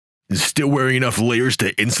Still wearing enough layers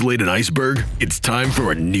to insulate an iceberg? It's time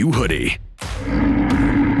for a new hoodie.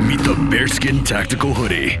 Meet the BAERSkin Tactical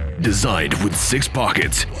Hoodie. Designed with 6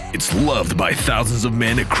 pockets, it's loved by thousands of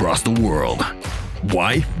men across the world.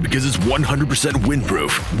 Why? Because it's 100%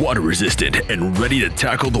 windproof, water-resistant, and ready to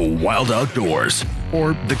tackle the wild outdoors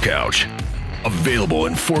or the couch. Available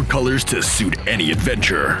in 4 colors to suit any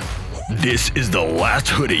adventure. This is the last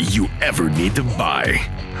hoodie you ever need to buy.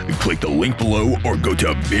 Click the link below or go to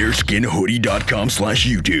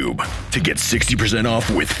BAERSkinHoodie.com/YouTube to get 60% off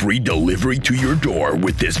with free delivery to your door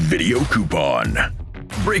with this video coupon.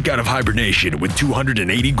 Break out of hibernation with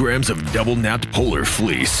 280 grams of double-napped polar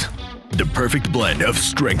fleece. The perfect blend of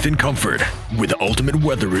strength and comfort with ultimate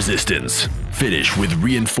weather resistance. Finish with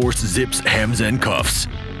reinforced zips, hems, and cuffs.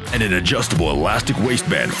 And an adjustable elastic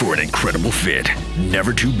waistband for an incredible fit.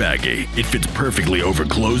 Never too baggy, it fits perfectly over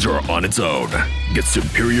clothes or on its own. Get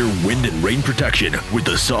superior wind and rain protection with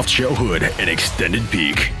the soft shell hood and extended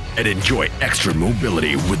peak. And enjoy extra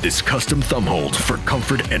mobility with this custom thumb hold for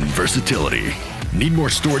comfort and versatility. Need more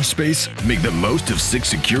storage space? Make the most of 6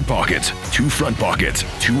 secure pockets, 2 front pockets,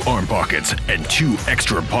 2 arm pockets, and 2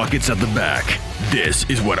 extra pockets at the back. This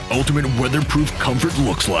is what ultimate weatherproof comfort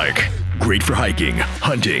looks like. Great for hiking,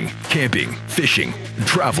 hunting, camping, fishing,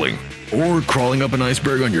 traveling, or crawling up an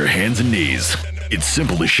iceberg on your hands and knees. It's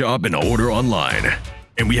simple to shop and order online.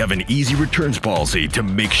 And we have an easy returns policy to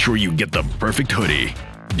make sure you get the perfect hoodie.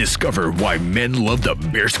 Discover why men love the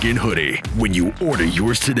BAERSkin hoodie when you order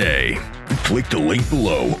yours today. Click the link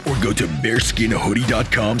below or go to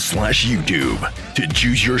BAERSkinHoodie.com/YouTube to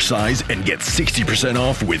choose your size and get 60%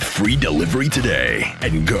 off with free delivery today.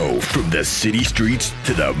 And go from the city streets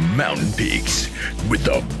to the mountain peaks with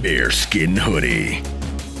the BAERSkin hoodie.